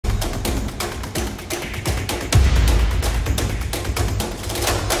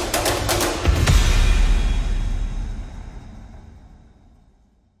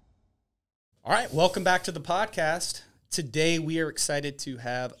All right, welcome back to the podcast. Today we are excited to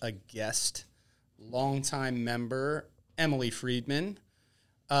have a guest, longtime member, Emily Friedman.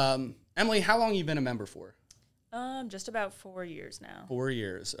 Emily, how long have you been a member for? Just about 4 years now. 4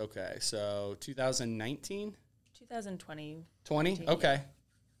 years, okay. So 2019? 2020. 20? Okay. Yeah.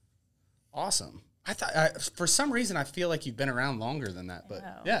 Awesome. For some reason, I feel like you've been around longer than that, but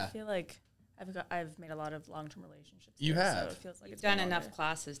yeah. I feel like I've made a lot of long-term relationships. You have. So it feels like You've done enough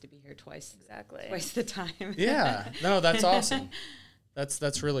classes to be here twice. Exactly. Twice the time. Yeah. No, that's awesome.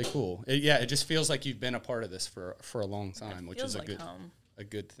 That's really cool. It just feels like you've been a part of this for a long time, which is like home. A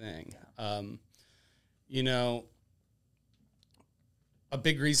good thing. Yeah. A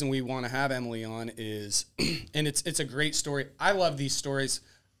big reason we want to have Emily on is, and it's a great story. I love these stories.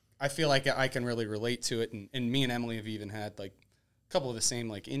 I feel like I can really relate to it, and me and Emily have even had like a couple of the same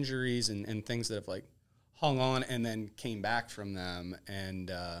like injuries and things that have like hung on and then came back from them.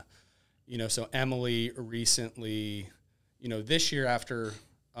 And so Emily recently, this year after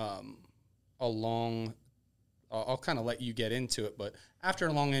a long, I'll kind of let you get into it, but after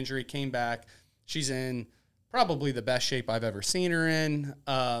a long injury, came back. She's in probably the best shape I've ever seen her in,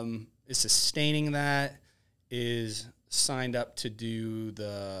 is sustaining that, is signed up to do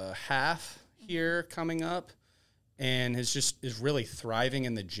the half here coming up, and is really thriving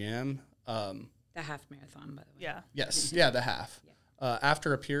in the gym. The half marathon, by the way. Yeah. Yes. Yeah, the half. Yeah.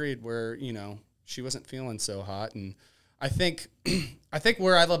 After a period where, she wasn't feeling so hot. And I think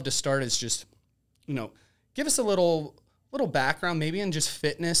where I'd love to start is just, give us a little background maybe in just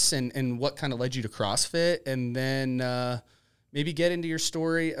fitness and what kind of led you to CrossFit, and then maybe get into your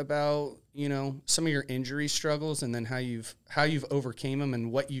story about, some of your injury struggles, and then how you've overcame them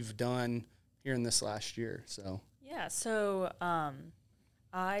and what you've done here in this last year. So yeah, so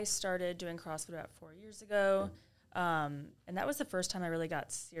I started doing CrossFit about 4 years ago, and that was the first time I really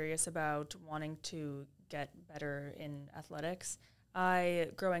got serious about wanting to get better in athletics.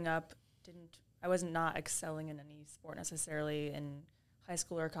 Growing up, I was not excelling in any sport necessarily in high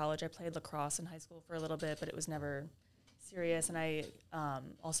school or college. I played lacrosse in high school for a little bit, but it was never serious. And I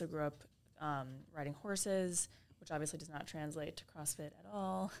also grew up riding horses, which obviously does not translate to CrossFit at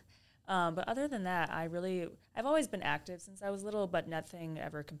all. But other than that, I've always been active since I was little, but nothing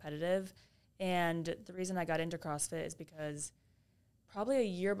ever competitive. And the reason I got into CrossFit is because probably a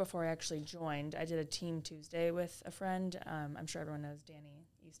year before I actually joined, I did a Team Tuesday with a friend. I'm sure everyone knows Danny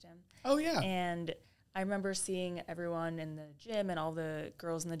Eastham. Oh, yeah. And I remember seeing everyone in the gym, and all the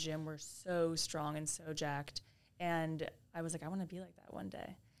girls in the gym were so strong and so jacked. And I was like, I want to be like that one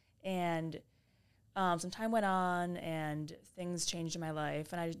day. And some time went on, and things changed in my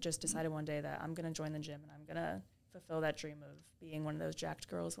life. And I just decided one day that I'm going to join the gym, and I'm going to fulfill that dream of being one of those jacked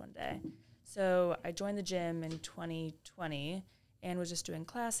girls one day. So I joined the gym in 2020 and was just doing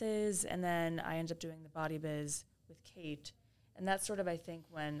classes. And then I ended up doing the body biz with Kate. And that's sort of, I think,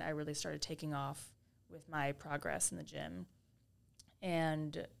 when I really started taking off with my progress in the gym.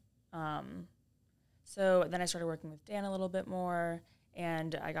 And so then I started working with Dan a little bit more,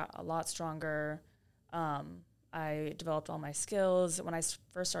 and I got a lot stronger. I developed all my skills. When I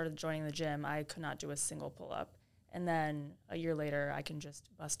first started joining the gym, I could not do a single pull-up. And then a year later, I can just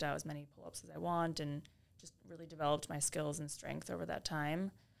bust out as many pull-ups as I want, and just really developed my skills and strength over that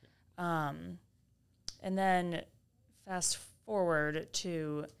time. And then fast forward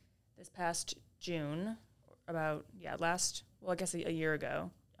to this past June, a year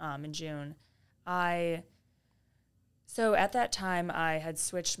ago, in June, so at that time I had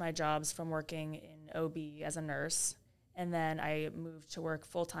switched my jobs from working in OB as a nurse, and then I moved to work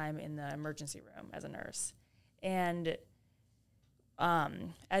full-time in the emergency room as a nurse. And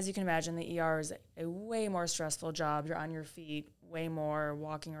as you can imagine, the ER is a way more stressful job. You're on your feet way more,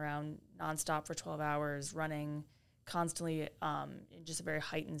 walking around nonstop for 12 hours, running constantly in just a very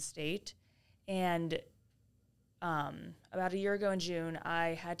heightened state. And about a year ago in June,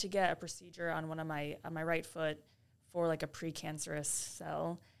 I had to get a procedure on on my right foot for like a precancerous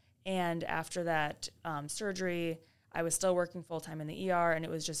cell. And after that surgery, I was still working full-time in the ER, and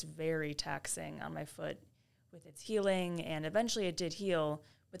it was just very taxing on my foot with its healing. And eventually it did heal,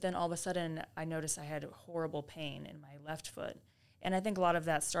 but then all of a sudden I noticed I had horrible pain in my left foot. And I think a lot of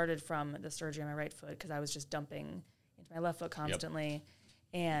that started from the surgery on my right foot, because I was just dumping into my left foot constantly. Yep.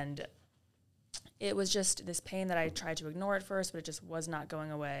 And it was just this pain that I tried to ignore at first, but it just was not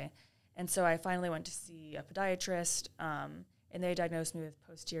going away. And so I finally went to see a podiatrist, and they diagnosed me with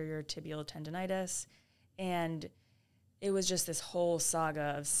posterior tibial tendonitis. And it was just this whole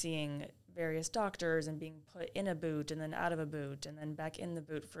saga of seeing various doctors and being put in a boot and then out of a boot and then back in the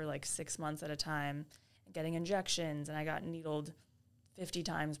boot for like 6 months at a time, and getting injections. And I got needled 50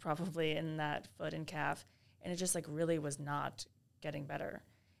 times probably in that foot and calf. And it just like really was not getting better.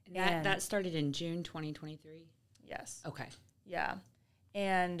 And that started in June 2023? Yes. Okay. Yeah.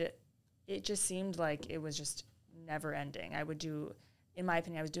 And it just seemed like it was just never ending. I would do, in my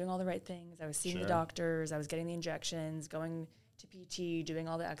opinion, I was doing all the right things. I was seeing the doctors. I was getting the injections, going to PT, doing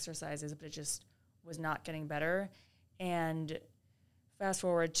all the exercises, but it just was not getting better. And fast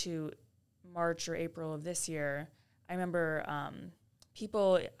forward to March or April of this year, I remember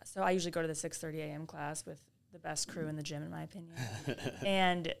people, so I usually go to the 6:30 a.m. class with the best crew in the gym, in my opinion.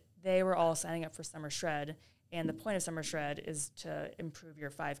 And they were all signing up for Summer Shred. And the point of Summer Shred is to improve your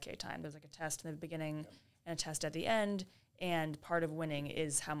 5K time. There's like a test in the beginning and a test at the end. And part of winning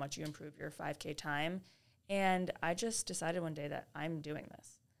is how much you improve your 5K time. And I just decided one day that I'm doing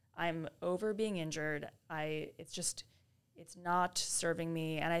this. I'm over being injured. It's not serving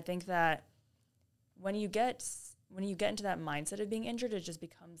me. And I think that when you get into that mindset of being injured, it just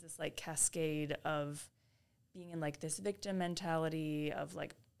becomes this like cascade of being in like this victim mentality of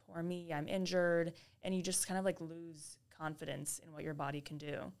like, poor me, I'm injured. And you just kind of like lose confidence in what your body can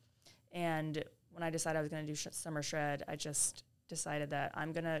do. And when I decided I was going to do Summer Shred, I just decided that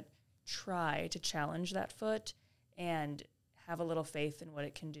I'm going to try to challenge that foot and have a little faith in what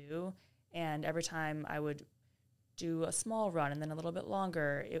it can do. And every time I would do a small run and then a little bit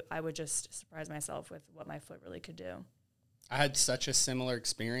longer, I would just surprise myself with what my foot really could do. I had such a similar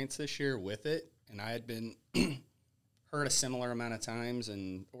experience this year with it, and I had been hurt a similar amount of times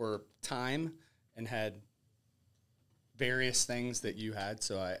and had various things that you had.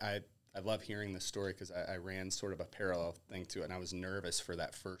 So I love hearing this story because I ran sort of a parallel thing to it, and I was nervous for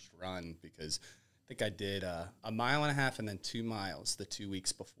that first run because I think I did a mile and a half and then 2 miles the 2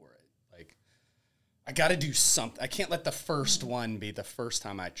 weeks before it. Like, I got to do something. I can't let the first one be the first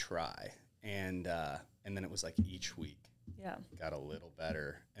time I try. And then it was like each week. Yeah. Got a little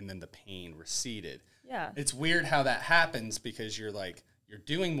better, and then the pain receded. Yeah. It's weird how that happens because you're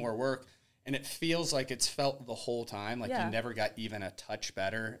doing more work, and it feels like it's felt the whole time, like you never got even a touch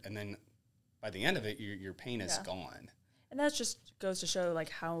better, and then by the end of it, your pain is gone. And that just goes to show like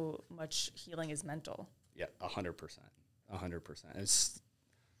how much healing is mental. Yeah, 100%. 100%. It's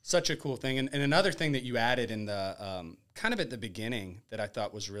such a cool thing. And another thing that you added in the kind of at the beginning that I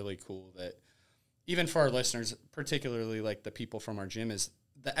thought was really cool, that even for our listeners, particularly like the people from our gym, is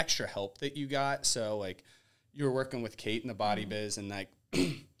the extra help that you got. So like you were working with Kate in the body biz, and like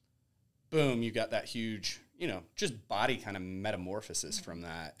boom, you got that huge, just body kind of metamorphosis from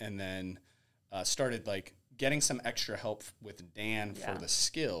that. And then started like getting some extra help with Dan for the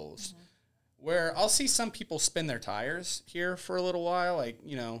skills, where I'll see some people spin their tires here for a little while. Like,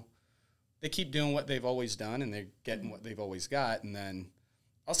 they keep doing what they've always done and they're getting what they've always got. And then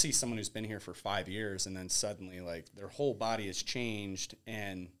I'll see someone who's been here for 5 years and then suddenly like their whole body has changed,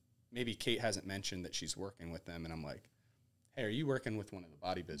 and maybe Kate hasn't mentioned that she's working with them. And I'm like, hey, are you working with one of the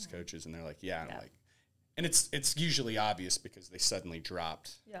body biz coaches? And they're like, yeah. And I'm like, and it's usually obvious because they suddenly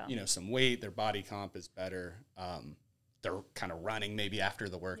dropped, some weight, their body comp is better. They're kind of running maybe after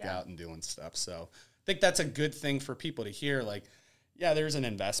the workout and doing stuff. So I think that's a good thing for people to hear. Like, yeah, there's an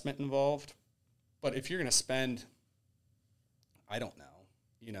investment involved, but if you're going to spend, I don't know,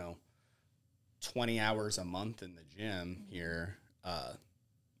 20 hours a month in the gym here,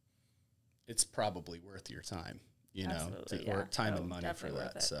 it's probably worth your time, or time and money for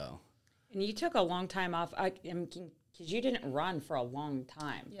that. So, and you took a long time off. Because you didn't run for a long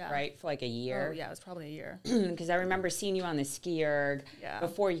time, right? For like a year. Oh, yeah, it was probably a year. Because I remember seeing you on the ski erg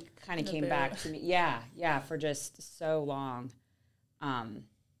before you kind of came back to me. Yeah, for just so long.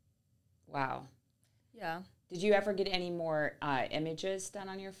 Wow. Yeah. Did you ever get any more images done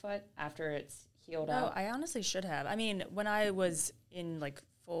on your foot after it's healed up? No, I honestly should have. I mean, when I was in like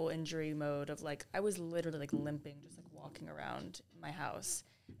full injury mode of like, I was literally like limping, just like walking around my house.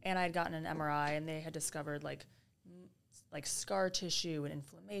 And I had gotten an MRI, and they had discovered like scar tissue and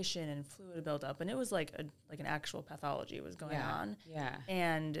inflammation and fluid buildup, and it was like an actual pathology was going on. Yeah.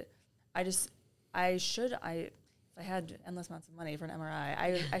 And if I had endless amounts of money for an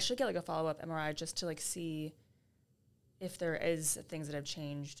MRI, I should get like a follow-up MRI just to like see if there is things that have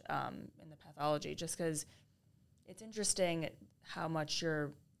changed in the pathology, just because it's interesting how much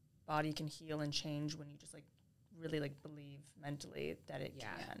your body can heal and change when you just like really like believe mentally that it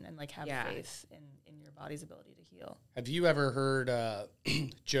can, and like have faith in your body's ability to heal. Have you ever heard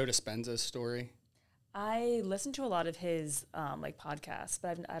Joe Dispenza's story? I listened to a lot of his like podcasts,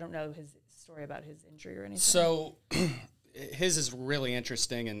 but I don't know his story about his injury or anything. So his is really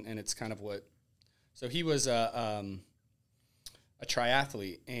interesting, and it's kind of so he was a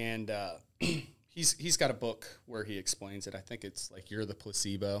triathlete, and he's got a book where he explains it. I think it's like You're the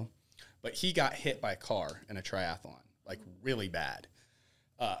Placebo. But he got hit by a car in a triathlon, like really bad.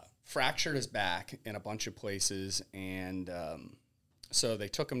 Fractured his back in a bunch of places, and so they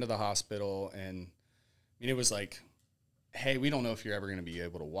took him to the hospital, and I mean, it was like, hey, we don't know if you're ever going to be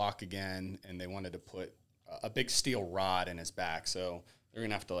able to walk again, and they wanted to put a big steel rod in his back, so they're going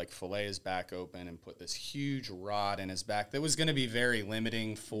to have to like fillet his back open and put this huge rod in his back that was going to be very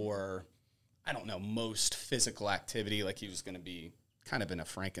limiting for, I don't know, most physical activity. Like he was going to be kind of in a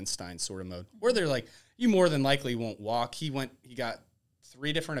Frankenstein sort of mode, where they're like, you more than likely won't walk. He got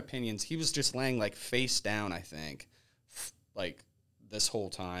 3 different opinions. He was just laying like face down, I think, like this whole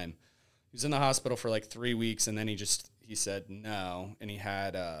time. He was in the hospital for like 3 weeks, and then he said no, and he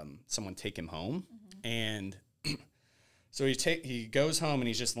had someone take him home. And so he goes home, and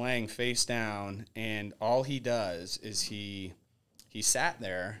he's just laying face down, and all he does is he sat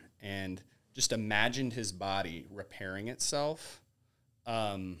there and just imagined his body repairing itself.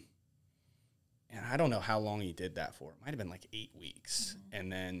 And I don't know how long he did that for. It might have been like 8 weeks.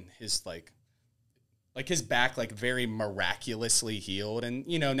 And then his like his back like very miraculously healed. And,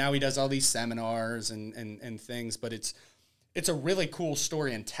 you know, now he does all these seminars and things, but it's a really cool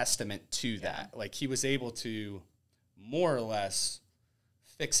story and testament to that. Like he was able to more or less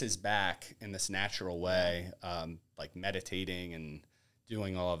fix his back in this natural way, like meditating and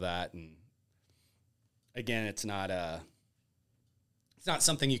doing all of that. And again, it's not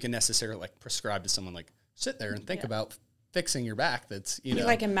something you can necessarily like prescribe to someone, like sit there and think about fixing your back. That's, you know,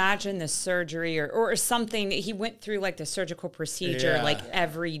 like imagine the surgery or something. He went through like the surgical procedure like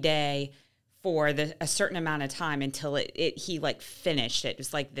every day for a certain amount of time until he like finished it. It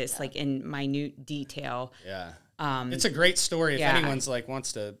was like this, like in minute detail. Yeah. It's a great story. If anyone's like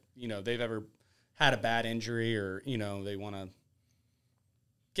wants to, you know, they've ever had a bad injury or, you know, they want to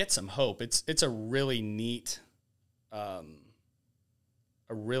get some hope. It's a really neat,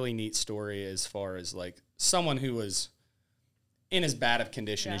 story as far as like someone who was in as bad of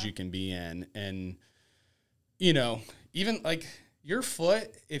condition as you can be in. And, you know, even like your foot,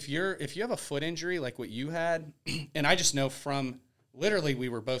 if you have a foot injury, like what you had, and I just know from literally, we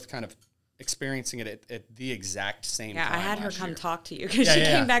were both kind of experiencing it at the exact same time. Yeah, I had her come talk to you because she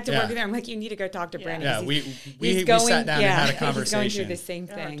came back to work there. I'm like, you need to go talk to Brandon. Yeah, we sat down and had a conversation. He's going through the same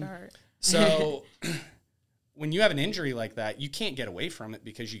thing. So when you have an injury like that, you can't get away from it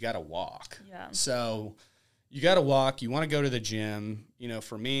because you got to walk. Yeah. So you got to walk. You want to go to the gym. You know,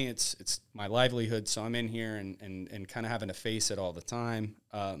 for me, it's my livelihood, so I'm in here and kind of having to face it all the time.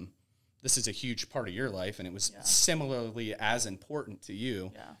 This is a huge part of your life, and it was similarly as important to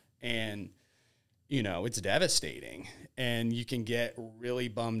you. Yeah. And, you know, it's devastating. And you can get really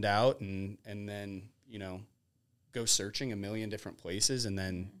bummed out and then, you know, go searching a million different places. And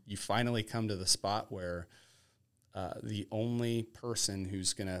then you finally come to the spot where the only person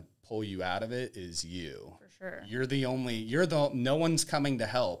who's going to pull you out of it is you. For sure. No one's coming to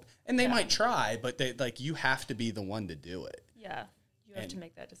help. And they might try, but you have to be the one to do it. Yeah. You have to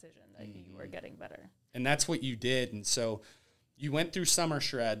make that decision that you are getting better. And that's what you did. And so you went through Summer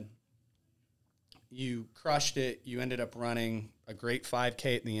Shred. You crushed it. You ended up running a great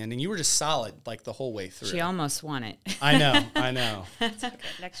 5K at the end, and you were just solid like the whole way through. She almost won it. I know. That's okay.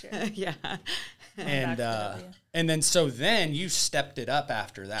 Next year. Yeah. And then you stepped it up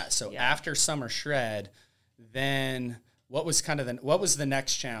after that. So after Summer Shred, then what was the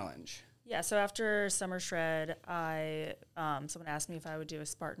next challenge? Yeah. So after Summer Shred, someone asked me if I would do a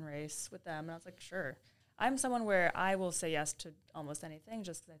Spartan Race with them, and I was like, sure. I'm someone where I will say yes to almost anything,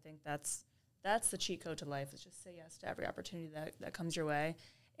 just because I think that's the cheat code to life, is just say yes to every opportunity that comes your way.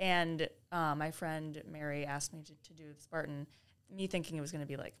 And my friend Mary asked me to do the Spartan, me thinking it was going to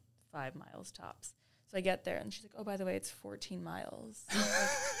be like 5 miles tops. So I get there, and she's like, oh, by the way, it's 14 miles.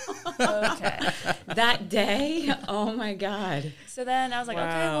 Like, okay. That day? Oh, my God. So then I was like,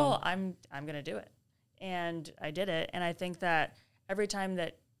 okay, well, I'm going to do it. And I did it. And I think that every time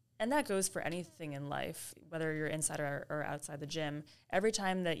and that goes for anything in life, whether you're inside or outside the gym. Every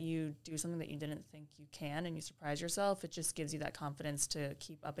time that you do something that you didn't think you can and you surprise yourself, it just gives you that confidence to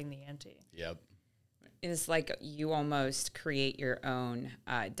keep upping the ante. Yep. It's like you almost create your own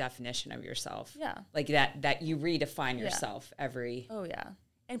definition of yourself. Yeah. Like that you redefine yourself every. Oh, yeah.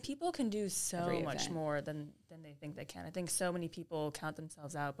 And people can do so much more than they think they can. I think so many people count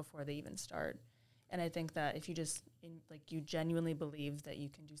themselves out before they even start. And I think that if you just you genuinely believe that you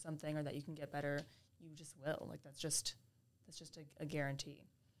can do something or that you can get better, you just will. Like that's just a guarantee.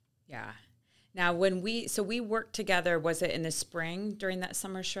 Yeah. Now when we worked together, was it in the spring during that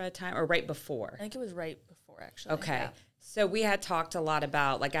Summer Shred time or right before? I think it was right before, actually. Okay. So we had talked a lot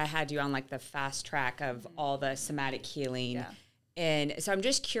about, like I had you on like the fast track of all the somatic healing. Yeah. And so I'm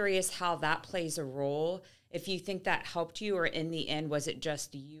just curious how that plays a role. If you think that helped you, or in the end, was it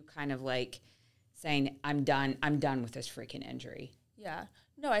just you kind of like saying, I'm done with this freaking injury? Yeah.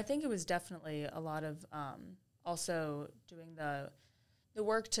 No, I think it was definitely a lot of also doing the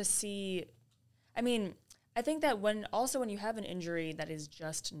work to see. I mean, I think that when you have an injury that is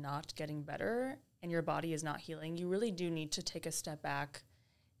just not getting better and your body is not healing, you really do need to take a step back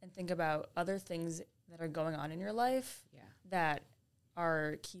and think about other things that are going on in your life that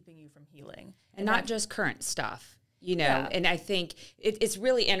are keeping you from healing. And not just current stuff, you know. Yeah. And I think it's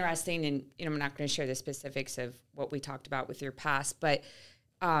really interesting, and I'm not going to share the specifics of what we talked about with your past, but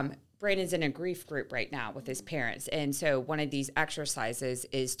Brandon's in a grief group right now with his parents. And so one of these exercises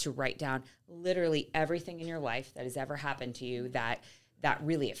is to write down literally everything in your life that has ever happened to you that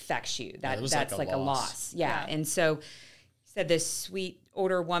really affects you. That's like a loss. Yeah. And so he said this sweet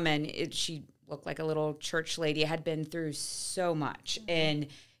older woman, she looked like a little church lady, had been through so much. And,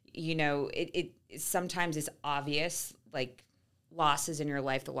 you know, it sometimes is obvious, like losses in your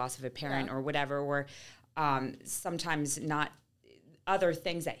life, the loss of a parent or whatever, or sometimes not other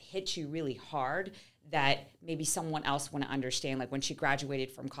things that hit you really hard that maybe someone else want to understand. Like when she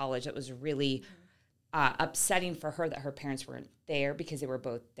graduated from college, it was really upsetting for her that her parents weren't there because they were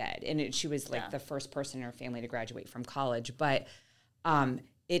both dead. And she was like the first person in her family to graduate from college. But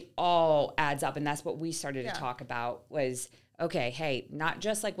it all adds up. And that's what we started to talk about was, okay, hey, not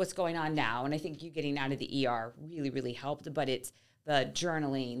just like what's going on now. And I think you getting out of the ER really, really helped, but it's the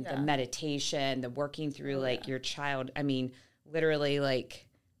journaling, the meditation, the working through like your child. I mean, literally like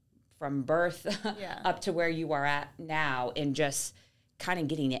from birth up to where you are at now, and just kind of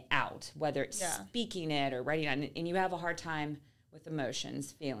getting it out, whether it's speaking it or writing it. And you have a hard time with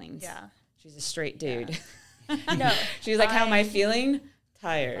emotions, feelings. Yeah. She's a straight dude. No. She's like, how am I feeling?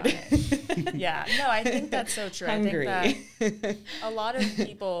 Tired. Yeah. No, I think that's so true. Hungry. I think that a lot of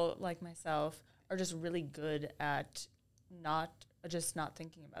people like myself are just really good at not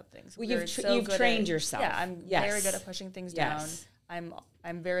thinking about things. Well, you've trained yourself. Yeah, I'm very good at pushing things down. I'm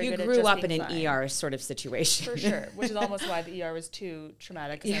very good at You grew up in being an fine. ER sort of situation. For sure, which is almost why the ER was too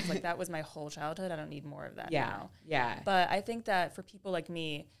traumatic, because I was like, that was my whole childhood. I don't need more of that now. Yeah. But I think that for people like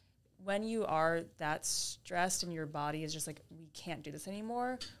me, when you are that stressed and your body is just like, we can't do this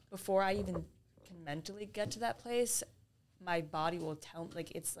anymore, before I even can mentally get to that place, my body will tell,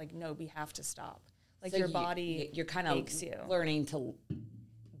 like, it's like, no, we have to stop. Like, so your body you're kind of makes you. Learning to,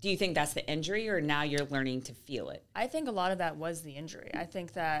 do you think that's the injury, or now you're learning to feel it? I think a lot of that was the injury. I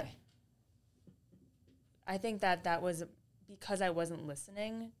think that was because I wasn't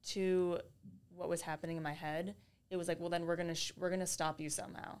listening to what was happening in my head. It was like, well, then we're gonna stop you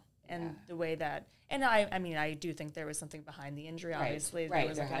somehow. And the way that, and I mean, I do think there was something behind the injury. Obviously, there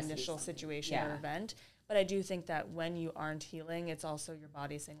was like an initial situation or event. But I do think that when you aren't healing, it's also your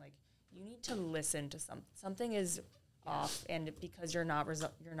body saying, like, you need to listen to something is off, and because you're not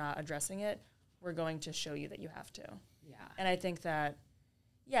addressing it, we're going to show you that you have to. Yeah. And I think that,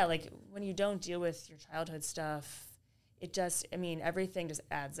 like when you don't deal with your childhood stuff, it just, I mean, everything just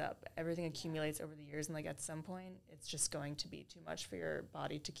adds up. Everything accumulates over the years, and like at some point, it's just going to be too much for your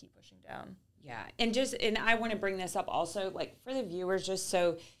body to keep pushing down. Yeah, and I want to bring this up also, like for the viewers, just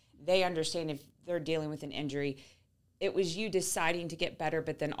so they understand if they're dealing with an injury. It was you deciding to get better,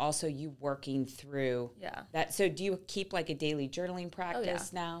 but then also you working through that. So do you keep like a daily journaling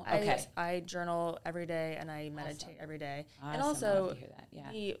practice now? Okay. I journal every day and I meditate every day. Awesome. And also,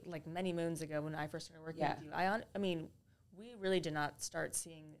 like many moons ago when I first started working with you, I mean, we really did not start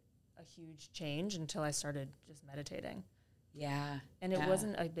seeing a huge change until I started just meditating. Yeah. And it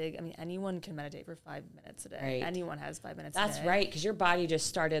wasn't a big, I mean, anyone can meditate for 5 minutes a day. Right. Anyone has 5 minutes a day. That's right, because your body just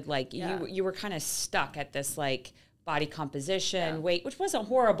started like, you were kind of stuck at this like body composition, weight, which wasn't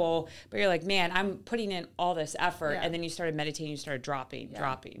horrible, but you're like, man, I'm putting in all this effort. And then you started meditating, you started dropping.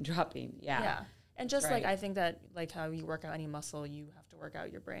 Yeah. And just like, I think that like how you work out any muscle, you have to work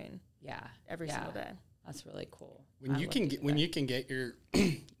out your brain. Yeah. Every single day. That's really cool. When you can get your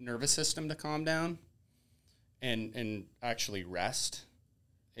nervous system to calm down and actually rest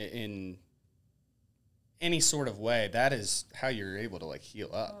in any sort of way, that is how you're able to like heal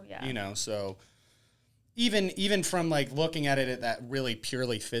up. Oh, yeah. You know, so even from like looking at it at that really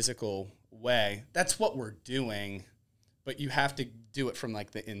purely physical way, that's what we're doing, but you have to do it from like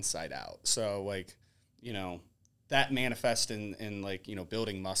the inside out. So like, you know, that manifests in like, you know,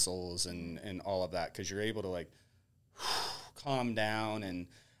 building muscles and all of that, because you're able to like calm down. And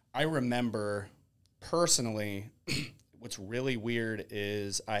I remember personally, what's really weird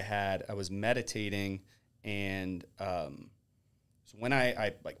is I was meditating And so when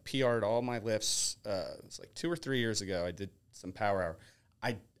I like PR'd all my lifts, it was like 2 or 3 years ago, I did some power hour.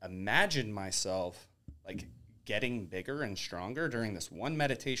 I imagined myself like getting bigger and stronger during this one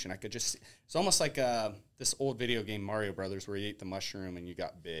meditation. I could just, it's almost like this old video game, Mario Brothers, where you ate the mushroom and you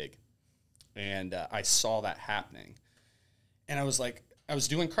got big. And I saw that happening. And I was like, I was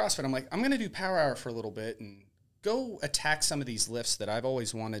doing CrossFit. I'm like, I'm going to do power hour for a little bit and go attack some of these lifts that I've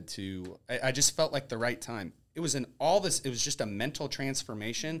always wanted to. I just felt like the right time. It was it was just a mental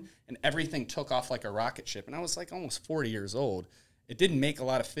transformation, and everything took off like a rocket ship. And I was like almost 40 years old. It didn't make a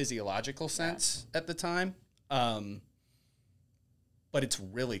lot of physiological sense at the time. But it's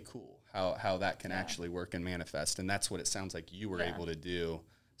really cool how that can actually work and manifest. And that's what it sounds like you were able to do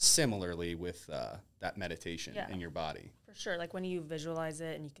similarly with that meditation in your body. For sure. Like when you visualize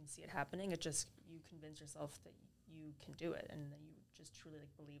it and you can see it happening, you convince yourself that you can do it, and that you just truly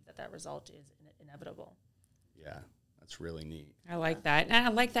like believe that result is inevitable. Yeah, that's really neat. I like that. And I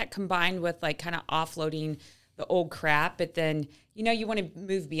like that combined with like kind of offloading the old crap, but then, you want to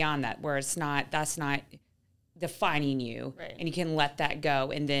move beyond that where that's not defining you, right. And you can let that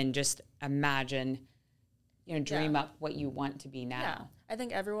go and then just imagine, dream up what you want to be now. Yeah. I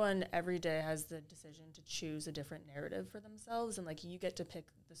think everyone every day has the decision to choose a different narrative for themselves, and like you get to pick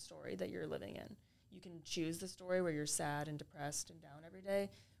the story that you're living in. You can choose the story where you're sad and depressed and down every day,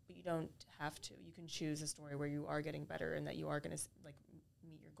 but you don't have to. You can choose a story where you are getting better and that you are going to like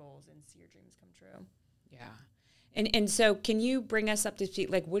meet your goals and see your dreams come true. Yeah. And so can you bring us up to speed?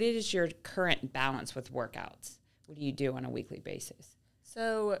 Like, what is your current balance with workouts? What do you do on a weekly basis?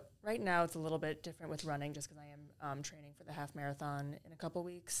 So right now it's a little bit different with running just because I am training for the half marathon in a couple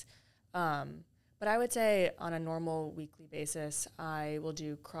weeks. But I would say on a normal weekly basis, I will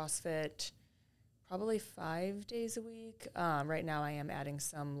do CrossFit probably 5 days a week. Right now I am adding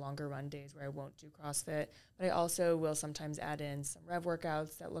some longer run days where I won't do CrossFit, but I also will sometimes add in some rev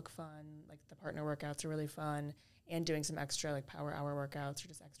workouts that look fun, like the partner workouts are really fun, and doing some extra like power hour workouts or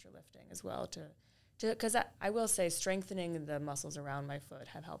just extra lifting as well because I will say strengthening the muscles around my foot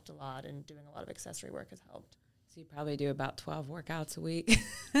have helped a lot, and doing a lot of accessory work has helped. So you probably do about 12 workouts a week.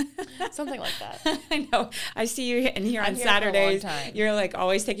 Something like that. I know. I see you here on Saturdays. You're like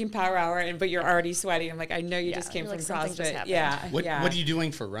always taking power hour, but you're already sweating. I'm like, I know you just came from CrossFit. Yeah. What are you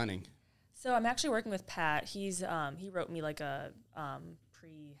doing for running? So I'm actually working with Pat. He's he wrote me like a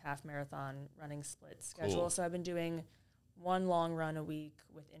pre-half marathon running split schedule. Cool. So I've been doing one long run a week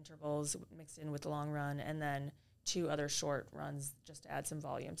with intervals mixed in with the long run, and then 2 other short runs just to add some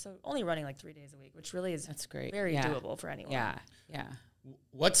volume. So only running like 3 days a week, which really is that's great. Very doable for anyone. Yeah, yeah.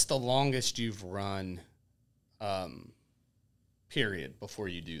 What's the longest you've run, period, before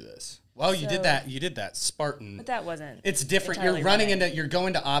you do this? Well, you did that Spartan. But that wasn't. It's different. You're you're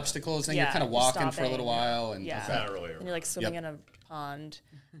going to obstacles, and you're kind of walking for a little while. And and you're like swimming in a pond.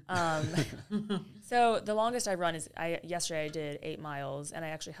 So the longest I run is yesterday I did 8 miles, and I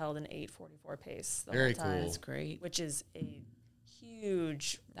actually held an 8:44 pace the whole time. Cool. That's great. Which is a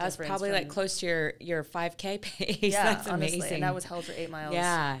huge That's probably like close to your 5K pace. Yeah, that's honestly, amazing. and that was held for 8 miles.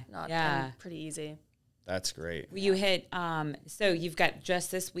 Yeah. Pretty easy. That's great. Will you hit, so you've got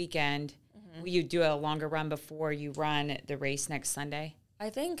just this weekend. Mm-hmm. Will you do a longer run before you run the race next Sunday? I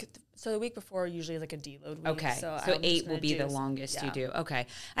think, so the week before usually is like a deload week. Okay, so 8 will be the longest you do. Okay.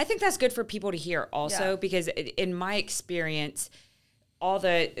 I think that's good for people to hear also because in my experience, all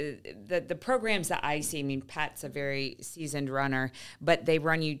the programs that I see, I mean, Pat's a very seasoned runner, but they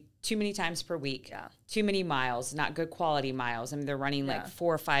run you too many times per week, too many miles, not good quality miles. I mean, they're running like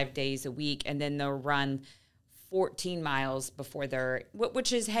 4 or 5 days a week, and then they'll run 14 miles before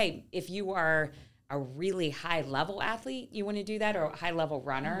which is, hey, if you are a really high level athlete, you want to do that, or a high level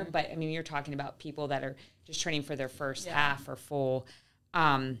runner. Mm-hmm. But I mean, you're talking about people that are just training for their first half or full.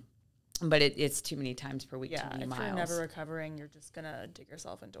 But it's too many times per week, too many miles. If you're never recovering, you're just going to dig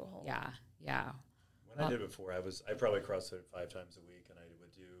yourself into a hole. Yeah. When I did it before, I probably CrossFit 5 times a week, and I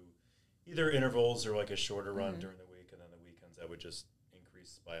would do either intervals or like a shorter run during the week, and then the weekends I would just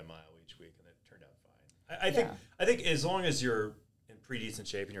increase by a mile each week, and it turned out fine. I think as long as you're in pretty decent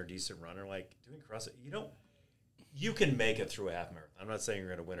shape and you're a decent runner, like doing CrossFit, you can make it through a half marathon. I'm not saying you're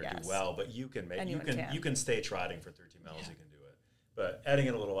going to win or do well, but you can make you can stay trotting for 13 miles. You can do it, but adding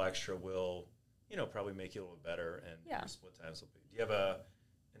in a little extra will probably make you a little better, and your split times will be. Do you have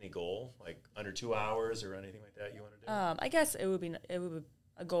any goal like under 2 hours or anything like that you want to do? I guess it would be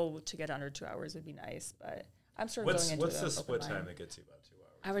a goal to get under 2 hours would be nice, but I'm sort of going into what's the split time that gets you about 2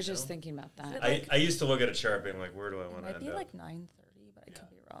 hours? I was just thinking about that. I used to look at a chart being like, where do I want to end up? It might be like 9:30, but I could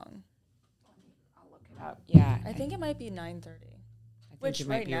be wrong. I'll look it up. Yeah. I think it might be 9:30. Which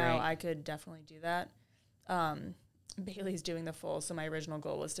right now I could definitely do that. Bailey's doing the full, so my original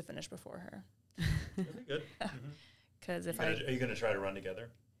goal was to finish before her. That'd be good. Because Are you going to try to run together?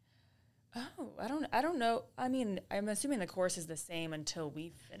 Oh, I don't know. I mean, I'm assuming the course is the same until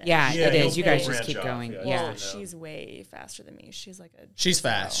we finish. Yeah, it is. You guys just branch keep off, going. yeah. Yeah. Well, she's way faster than me. She's like a. She's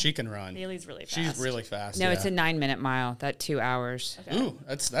fast. She can run. Bailey's really fast. She's really fast. No, yeah. it's a 9-minute mile. That 2 hours. Okay. Ooh,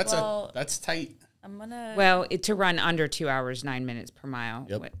 that's tight. I'm gonna. Well, to run under 2 hours, 9 minutes per mile.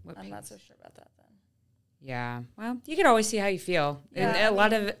 Yep. What I'm not pace? so sure about that then. Yeah. Well, you could always see how you feel, Yeah,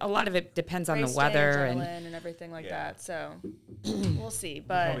 and a lot of it depends on the Race day, weather adrenaline and everything like that. So we'll see.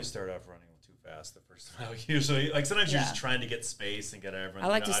 But Probably start off running too fast the first mile. Usually, like sometimes you're just trying to get space and get everyone. I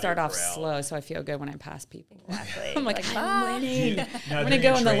like to out of start your off corral. slow, so I feel good when I pass people. exactly. I'm like, I'm winning. Now, I'm do gonna you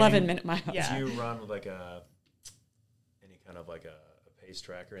go in the train- 11-minute mile. Yeah. Do you run with like any kind of like a pace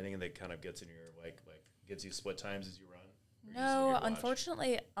track or anything that kind of gets in your like gives you split times as you run? Or you just look at no, your watch?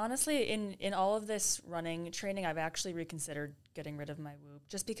 unfortunately, honestly, in all of this running training, I've actually reconsidered getting rid of my Whoop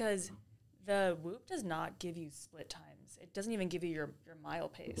just because the Whoop does not give you split times. It doesn't even give you your mile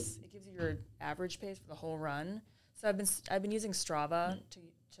pace. It gives you your average pace for the whole run. So I've been using Strava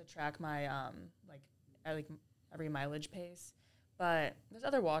to track my every mileage pace. But there's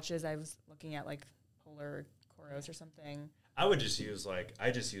other watches I was looking at, like Polar Coros or something. I would just use I think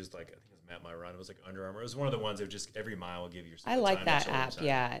it was Map My Run. It was like Under Armour. It was one of the ones that just every mile will give you. I like that total app. time.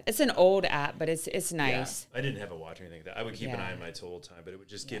 Yeah, it's an old app, but it's nice. Yeah. I didn't have a watch or anything like that. I would keep an Yeah. eye on my total time, but it would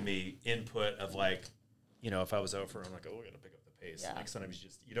just give me input of like, if I was out for, I'm like, oh, I got to pick up the pace. Yeah. Like sometimes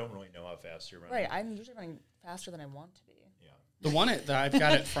you don't really know how fast you're running. Right, I'm usually running faster than I want to be. Yeah. The one that I've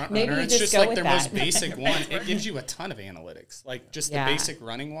got at Front Maybe Runner, you it's just just go like with their that. most basic one. It gives you a ton of analytics, like just Yeah. the basic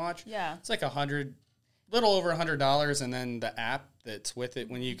running watch. Yeah. It's like little over $100, and then the app that's with it,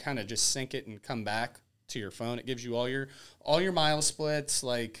 when you kind of just sync it and come back to your phone, it gives you all your mile splits,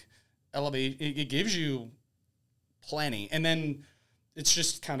 like elevate. It gives you plenty, and then it's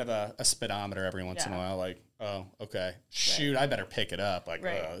just kind of a speedometer every once in a Yeah. while, like, oh, okay, shoot, I better pick it up. Like,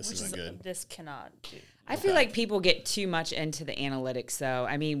 oh, this isn't good. This cannot do. I feel like people get too much into the analytics, though.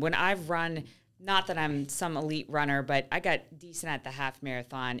 I mean, when I've run, not that I'm some elite runner, but I got decent at the half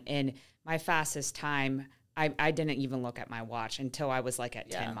marathon, and my fastest time, I didn't even look at my watch until I was like at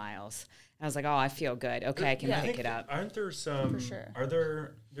 10 miles. And I was like, oh, I feel good. Okay, I can pick it up. Aren't there some? For sure. Are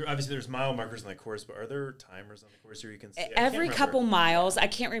there obviously there's mile markers on the course, but are there timers on the course where you can see? Every couple miles, I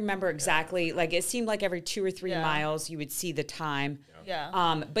can't remember exactly. Like it seemed like every 2 or 3 miles you would see the time.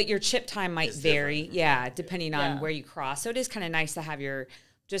 Yeah. But your chip time might It's vary, different. depending on where you cross. So it is kind of nice to have a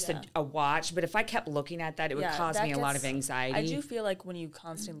watch. But if I kept looking at that, it would cause that me a lot of gets- anxiety. I do feel like when you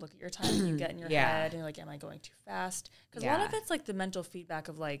constantly look at your time, you get in your head and you're like, am I going too fast? Because a lot of it's like the mental feedback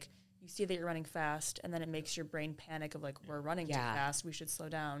of like, you see that you're running fast, and then it makes your brain panic of like, we're running too fast, we should slow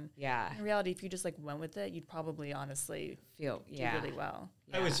down. Yeah. In reality, if you just like went with it, you'd probably honestly feel do really well.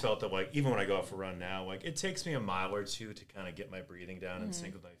 I always felt that like even when I go out for a run now, like it takes me a mile or two to kind of get my breathing down and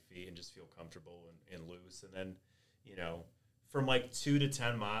sync with my feet and just feel comfortable and loose. And then, from like 2 to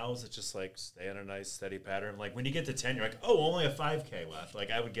 10 miles, it's just like stay on a nice steady pattern. Like when you get to 10, you're like, oh, only a 5K left.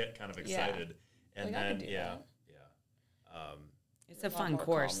 Like I would get kind of excited. And Like, I then can do that. It's a lot fun more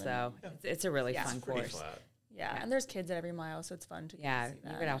course, calm though. It's a really fun pretty course. flat. Yeah, and there's kids at every mile, so it's fun to Yeah, see you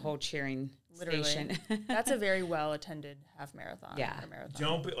that. got a whole cheering Literally. station. That's a very well attended half marathon. Yeah. or marathon.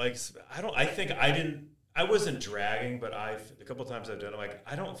 Don't be like I wasn't dragging, but a couple times I've done it, like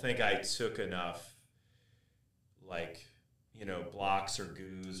I don't think I took enough like blocks or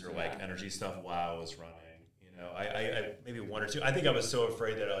goos or like energy stuff while I was running. I maybe 1 or 2. I think I was so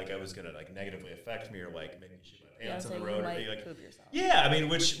afraid that like I was gonna like negatively affect me or like make me shit my pants on the road. You might or, like, poop yourself. yeah,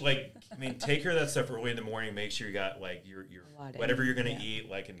 take care of that stuff early in the morning. Make sure you got like your lot whatever you're gonna eat,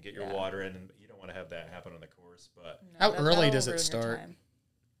 like, and get your water in. And you don't want to have that happen on the course. But How early that'll does it ruin your start? time.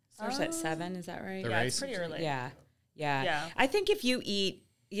 Starts at 7, is that right? The Yeah, race? it's pretty early. Yeah. Yeah. I think if you eat,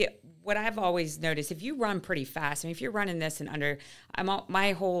 what I've always noticed, if you run pretty fast, I mean, if you're running this and under,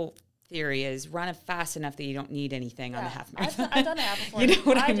 my whole theory is run it fast enough that you don't need anything on the half marathon. I've done it before. You know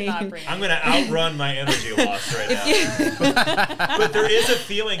what I did not mean? bring I'm going to outrun my energy loss right now. But there is a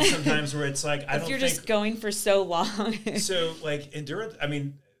feeling sometimes where it's like, if you're just going for so long. So, like, endurance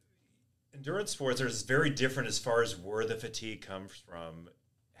sports are very different as far as where the fatigue comes from,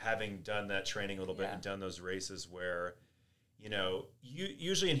 having done that training a little bit and done those races where,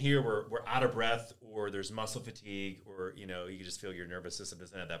 usually in here we're out of breath or there's muscle fatigue or, you can just feel your nervous system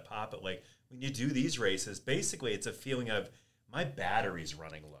doesn't have that pop. But, like, when you do these races, basically it's a feeling of my battery's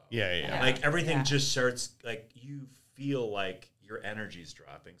running low. Yeah. Like, everything just starts, like, you feel like your energy's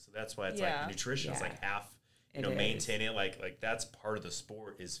dropping. So that's why it's like nutrition is like half maintaining it, like that's part of the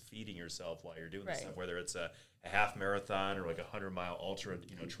sport, is feeding yourself while you're doing this stuff, whether it's a half marathon or like a 100-mile ultra,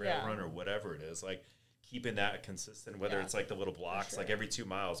 trail run or whatever it is, like keeping that consistent, whether it's like the little blocks, like every 2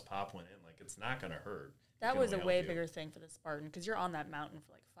 miles, pop one in, like it's not going to hurt. That was a way bigger thing for the Spartan, because you're on that mountain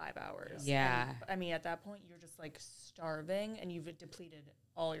for like 5 hours. Yeah. And, I mean, at that point, you're just like starving, and you've depleted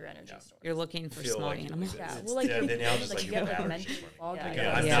all your energy stores. You're looking for small animals. Yeah, well, like, then I'll just like like you get like mentally fogged.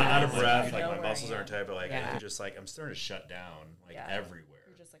 I'm not out of breath, like my muscles aren't tight, but like I just like I'm starting to shut down like everywhere.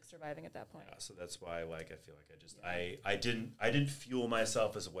 You're just like surviving at that point. Yeah, so that's why like I feel like I didn't fuel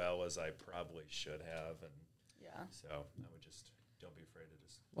myself as well as I probably should have, and so I would just don't be afraid to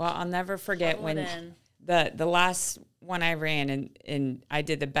just. Well, I'll never forget when the last one I ran, and I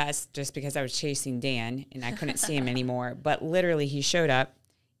did the best just because I was chasing Dan and I couldn't see him anymore. But literally, he showed up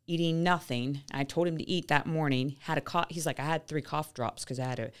eating nothing. I told him to eat that morning. Had a cough. He's like, I had 3 cough drops because I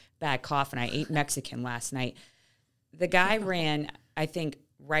had a bad cough, and I ate Mexican last night. The guy ran, I think,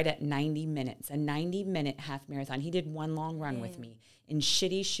 right at 90 minutes, a 90-minute half marathon. He did one long run with me in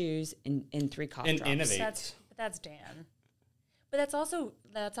shitty shoes and 3 cough drops. Innovate. That's Dan. But that's also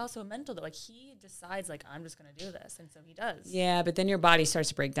mental, that like he decides like I'm just gonna do this, and so he does. Yeah, but then your body starts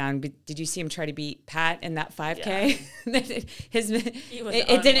to break down. Did you see him try to beat Pat in that 5K? Yeah.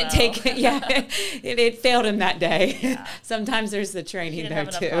 It didn't take. Yeah, it failed him that day. Yeah. Sometimes there's the training there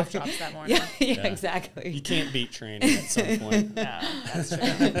too. Cough drops that morning. Yeah, exactly. You can't beat training at some point. Yeah, that's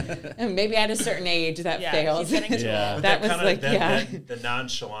true. Maybe at a certain age that fails. That was like the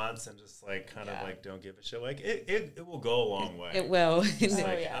nonchalance and just like kind of like don't give a shit. Like it will go a long way. It will.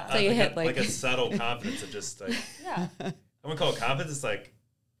 So you hit like a subtle confidence of just like I wouldn't call it confidence. It's like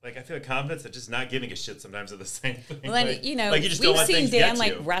I feel like confidence of just not giving a shit sometimes are the same thing. Well, then, like, you know, like you just we've don't seen let Dan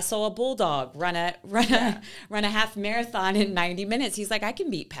like wrestle a bulldog, run a half marathon in 90 minutes. He's like, I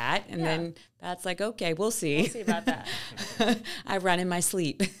can beat Pat, and then Pat's like, okay, we'll see. We'll see about that. I run in my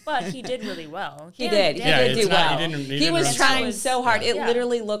sleep. But he did really well. He did do well. He was trying so hard. It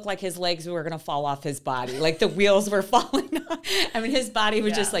literally looked like his legs were going to fall off his body. Like the wheels were falling off. I mean, his body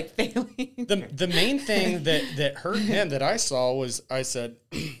was just like failing. The main thing that hurt him that I saw was, I said,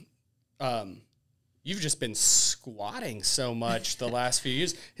 you've just been squatting so much the last few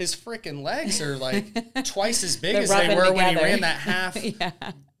years. His freaking legs are like twice as big as they were when he ran that half.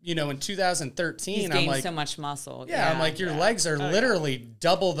 In 2013. He's gained so much muscle. I'm like, your legs are literally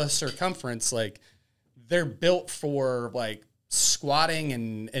double the circumference. Like, they're built for like squatting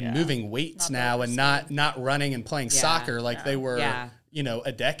and moving weights now, and not running and playing soccer like they were,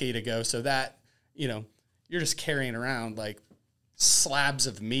 a decade ago. So that, you're just carrying around like slabs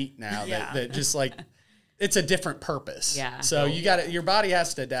of meat now that just like it's a different purpose. Yeah. So your body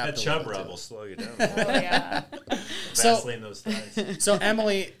has to adapt. That chub rub will slow you down. Vaseline those thighs. So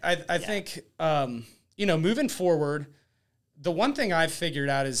Emily, I think moving forward, the one thing I've figured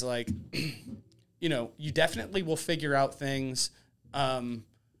out is like, you definitely will figure out things.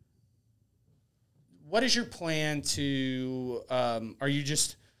 What is your plan to? Are you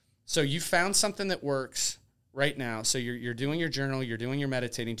just so you found something that works right now? So you're doing your journal, you're doing your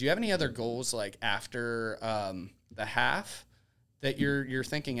meditating. Do you have any other goals like after the half that you're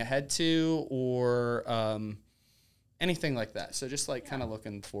thinking ahead to, or anything like that? So just like kind of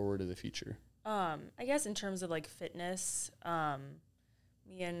looking forward to the future. I guess in terms of like fitness,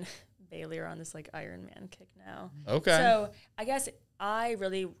 me and Bailey are on this like Ironman kick now. Okay. So I guess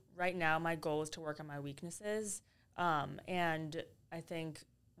right now my goal is to work on my weaknesses, and I think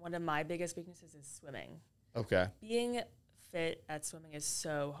one of my biggest weaknesses is swimming. Okay. Being fit at swimming is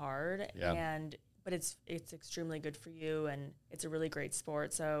so hard, but it's extremely good for you, and it's a really great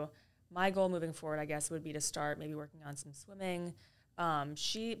sport. So my goal moving forward, I guess, would be to start maybe working on some swimming.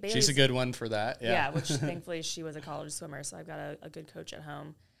 She's a good one for that. Yeah. Which thankfully she was a college swimmer, so I've got a good coach at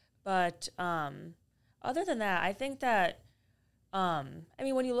home. But other than that, I think that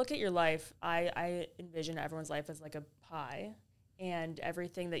when you look at your life, I envision everyone's life as like a pie. And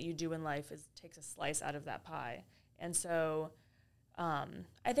everything that you do in life takes a slice out of that pie. And so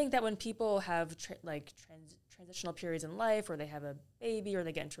I think that when people have transitional periods in life, or they have a baby, or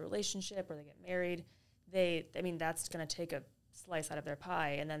they get into a relationship, or they get married, that's going to take a slice out of their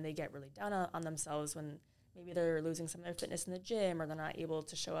pie. And then they get really down on themselves when maybe they're losing some of their fitness in the gym, or they're not able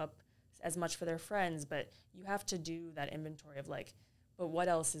to show up as much for their friends. But you have to do that inventory of like, but what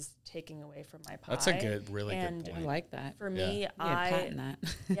else is taking away from my pie? That's a really good point. I like that. For me,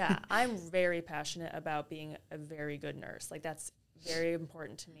 I'm very passionate about being a very good nurse. Like, that's very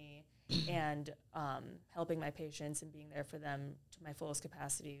important to me. And helping my patients and being there for them to my fullest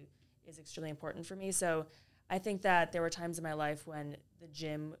capacity is extremely important for me. So I think that there were times in my life when the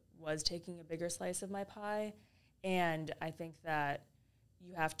gym was taking a bigger slice of my pie. And I think that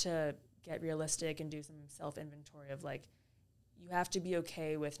you have to get realistic and do some self-inventory of like, you have to be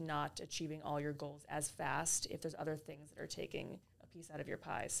okay with not achieving all your goals as fast if there's other things that are taking a piece out of your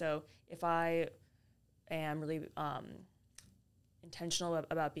pie. So if I am really intentional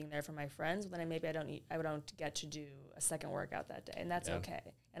about being there for my friends, then I don't get to do a second workout that day, and that's okay.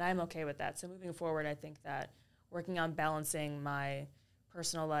 And I'm okay with that. So moving forward, I think that working on balancing my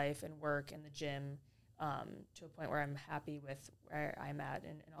personal life and work and the gym to a point where I'm happy with where I'm at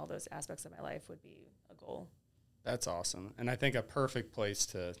in all those aspects of my life would be a goal. That's awesome. And I think a perfect place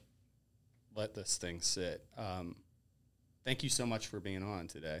to let this thing sit. Thank you so much for being on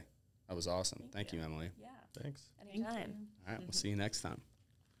today. That was awesome. Thank you, Emily. Yeah. Thanks. Anytime. All right, we'll see you next time.